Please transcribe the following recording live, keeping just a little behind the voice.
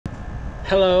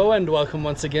Hello and welcome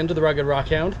once again to the Rugged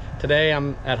Rockhound. Today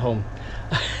I'm at home.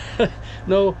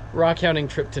 No rockhounding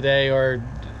trip today, or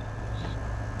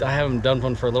I haven't done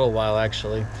one for a little while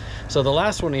actually. So the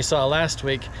last one you saw last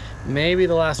week, maybe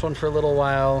the last one for a little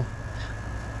while.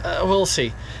 We'll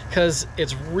see, because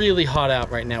it's really hot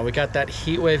out right now. We got that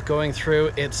heat wave going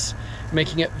through. It's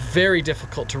making it very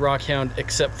difficult to rockhound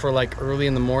except for like early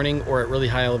in the morning or at really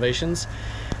high elevations.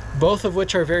 Both of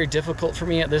which are very difficult for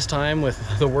me at this time with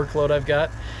the workload I've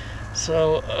got.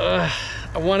 So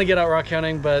I want to get out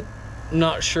rockhounding, but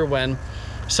not sure when.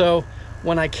 So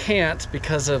when I can't,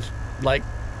 because of like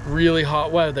really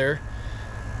hot weather,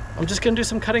 I'm just gonna do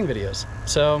some cutting videos.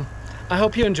 So I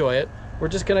hope you enjoy it. We're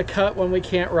just gonna cut when we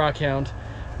can't rockhound,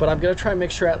 but I'm gonna try and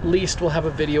make sure at least we'll have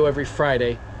a video every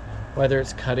Friday, whether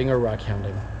it's cutting or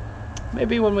rockhounding.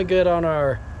 Maybe when we get on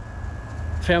our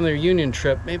family reunion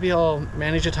trip, maybe I'll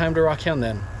manage a time to rockhound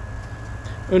then.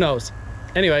 Who knows?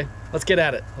 Anyway, let's get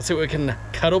at it. Let's see what we can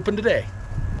cut open today.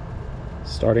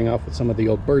 Starting off with some of the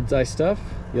old bird's eye stuff.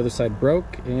 The other side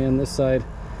broke, and this side,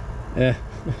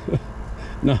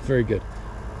 not very good.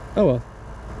 Oh well.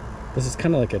 This is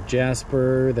kind of like a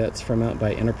jasper that's from out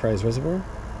by Enterprise Reservoir.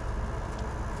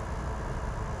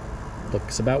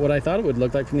 Looks about what I thought it would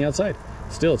look like from the outside.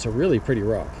 Still, it's a really pretty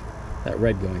rock. That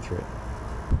red going through it.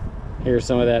 Here's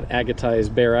some of that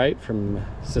agatized barite from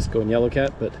Cisco and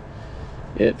Yellowcat, but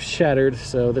it shattered,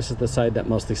 so this is the side that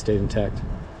mostly stayed intact.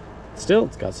 Still,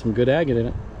 it's got some good agate in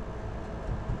it.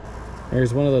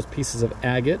 Here's one of those pieces of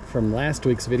agate from last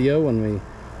week's video when we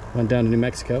went down to New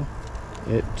Mexico.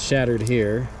 It shattered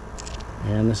here,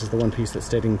 and this is the one piece that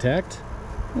stayed intact.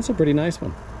 That's a pretty nice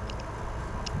one.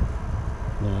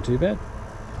 Not too bad.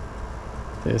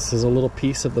 This is a little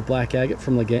piece of the black agate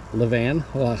from Levan.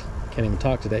 Oh, can't even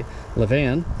talk today.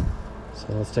 Levan. So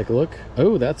let's take a look.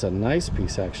 Oh, that's a nice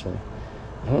piece actually.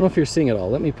 I don't know if you're seeing it all.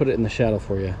 Let me put it in the shadow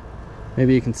for you.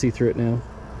 Maybe you can see through it now.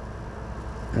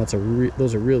 That's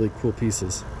those are really cool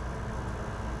pieces.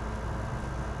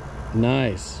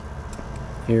 Nice.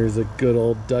 Here's a good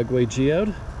old Dugway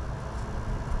geode.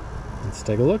 Let's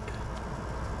take a look.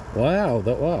 Wow,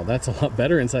 wow, that's a lot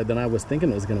better inside than I was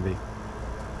thinking it was going to be.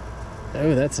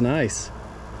 Oh, that's nice.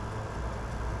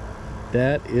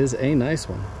 That is a nice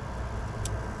one.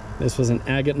 This was an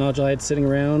agate nodule I had sitting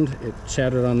around. It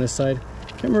shattered on this side.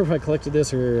 Can't remember if I collected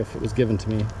this or if it was given to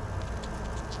me.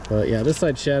 But yeah, this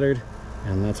side shattered,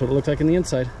 and that's what it looked like in the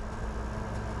inside.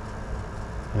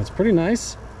 That's pretty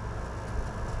nice.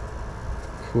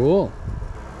 Cool.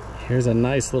 Here's a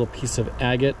nice little piece of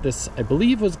agate. This, I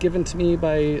believe, was given to me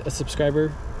by a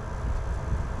subscriber.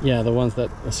 Yeah, the ones that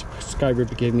a subscriber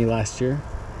gave me last year.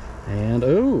 And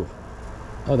oh,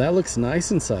 that looks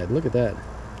nice inside. Look at that.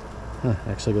 Huh,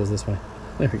 actually goes this way.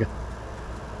 There we go.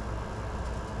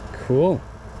 Cool.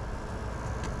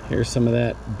 Here's some of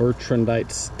that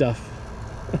Bertrandite stuff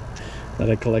that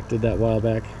I collected that while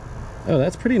back. Oh,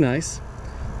 that's pretty nice.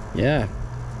 Yeah,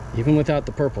 even without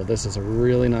the purple, this is a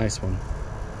really nice one.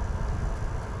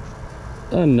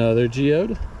 Another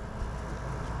geode.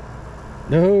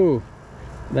 No,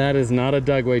 that is not a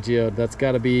Dugway geode. That's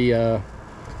got to be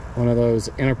one of those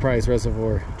Enterprise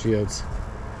Reservoir geodes.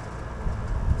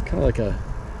 It's kind of like a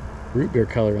root beer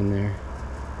color in there.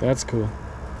 That's cool.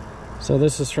 So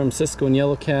this is from Cisco and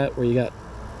Yellowcat, where you got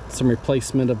some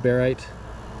replacement of barite.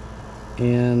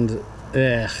 And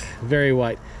very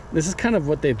white. This is kind of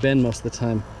what they've been most of the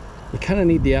time. You kind of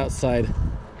need the outside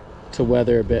to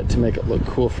weather a bit to make it look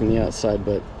cool from the outside,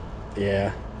 but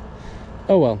yeah.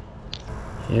 Oh well.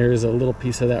 Here's a little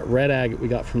piece of that red agate we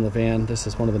got from the van. This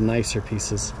is one of the nicer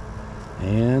pieces.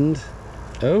 And,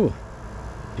 oh,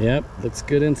 yep, looks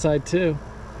good inside too.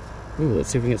 Ooh, let's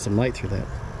see if we can get some light through that.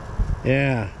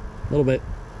 Yeah, a little bit.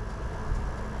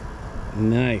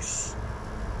 Nice.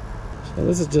 So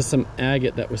this is just some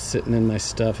agate that was sitting in my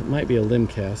stuff. It might be a limb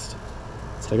cast.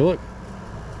 Let's take a look.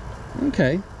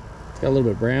 Okay, it's got a little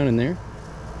bit of brown in there.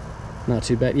 Not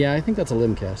too bad. Yeah, I think that's a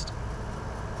limb cast.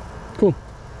 Cool.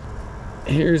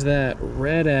 Here's that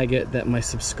red agate that my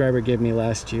subscriber gave me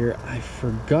last year. I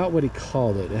forgot what he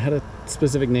called it. It had a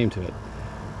specific name to it.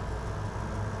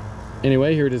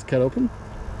 Anyway, here it is cut open.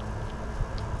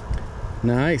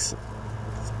 Nice.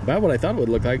 It's about what I thought it would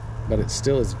look like, but it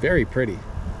still is very pretty.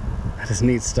 That is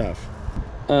neat stuff.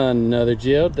 Another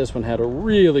geode. This one had a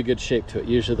really good shape to it.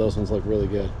 Usually those ones look really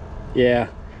good. Yeah,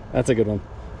 that's a good one.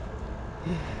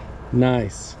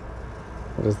 Nice.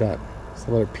 What is that? It's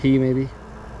the letter P maybe?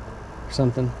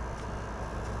 Something.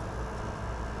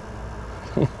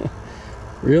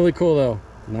 Really cool though.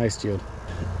 Nice geode.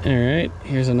 All right,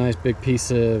 here's a nice big piece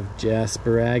of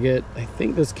jasper agate. I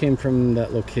think this came from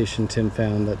that location Tim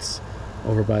found that's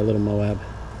over by Little Moab.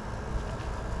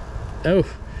 Oh,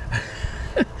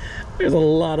 there's a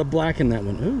lot of black in that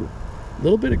one. Ooh, a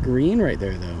little bit of green right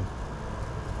there though.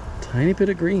 Tiny bit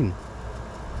of green.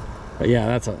 But yeah,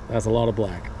 that's a lot of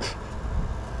black.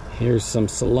 Here's some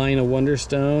Salina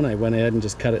Wonderstone. I went ahead and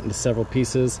just cut it into several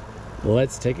pieces.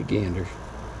 Let's take a gander.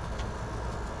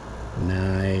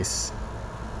 Nice.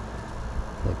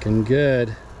 Looking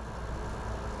good.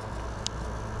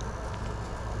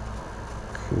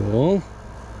 Cool.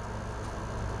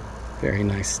 Very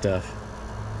nice stuff.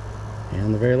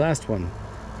 And the very last one.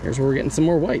 Here's where we're getting some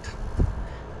more white.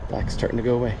 Black's starting to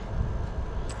go away.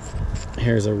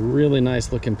 Here's a really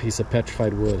nice looking piece of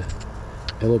petrified wood.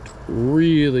 It looked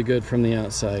really good from the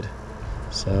outside.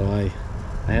 So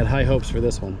I had high hopes for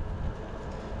this one.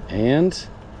 And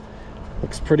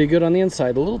looks pretty good on the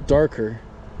inside. A little darker.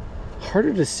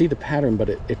 Harder to see the pattern, but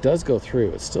it does go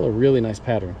through. It's still a really nice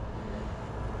pattern.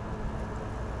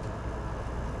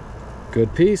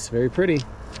 Good piece, very pretty.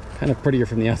 Kind of prettier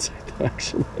from the outside though,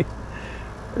 actually.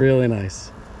 Really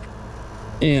nice.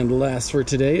 And last for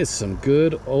today is some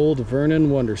good old Vernon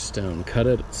Wonderstone. Cut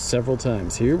it several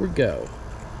times. Here we go.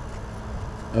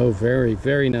 Oh, very,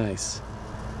 very nice.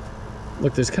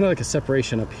 Look, there's kind of like a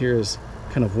separation. Up here is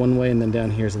kind of one way, and then down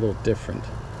here is a little different.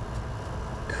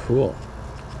 Cool.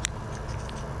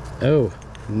 Oh,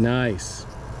 nice.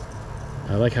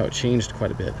 I like how it changed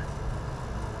quite a bit.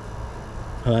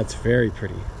 Oh, that's very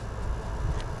pretty.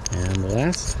 And the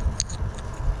last.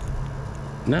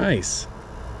 Nice.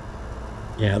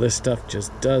 Yeah, this stuff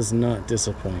just does not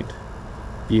disappoint.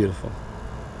 Beautiful.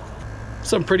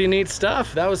 Some pretty neat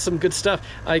stuff. That was some good stuff.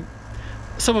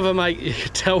 Some of them I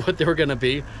could tell what they were going to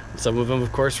be. Some of them,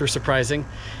 of course, were surprising.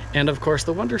 And, of course,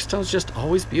 the Wonderstone's just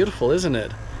always beautiful, isn't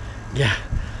it? Yeah,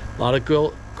 a lot of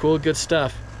cool, good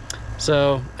stuff.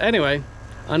 So, anyway,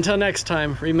 until next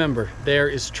time, remember, there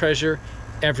is treasure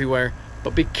everywhere.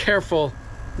 But be careful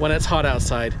when it's hot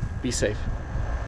outside. Be safe.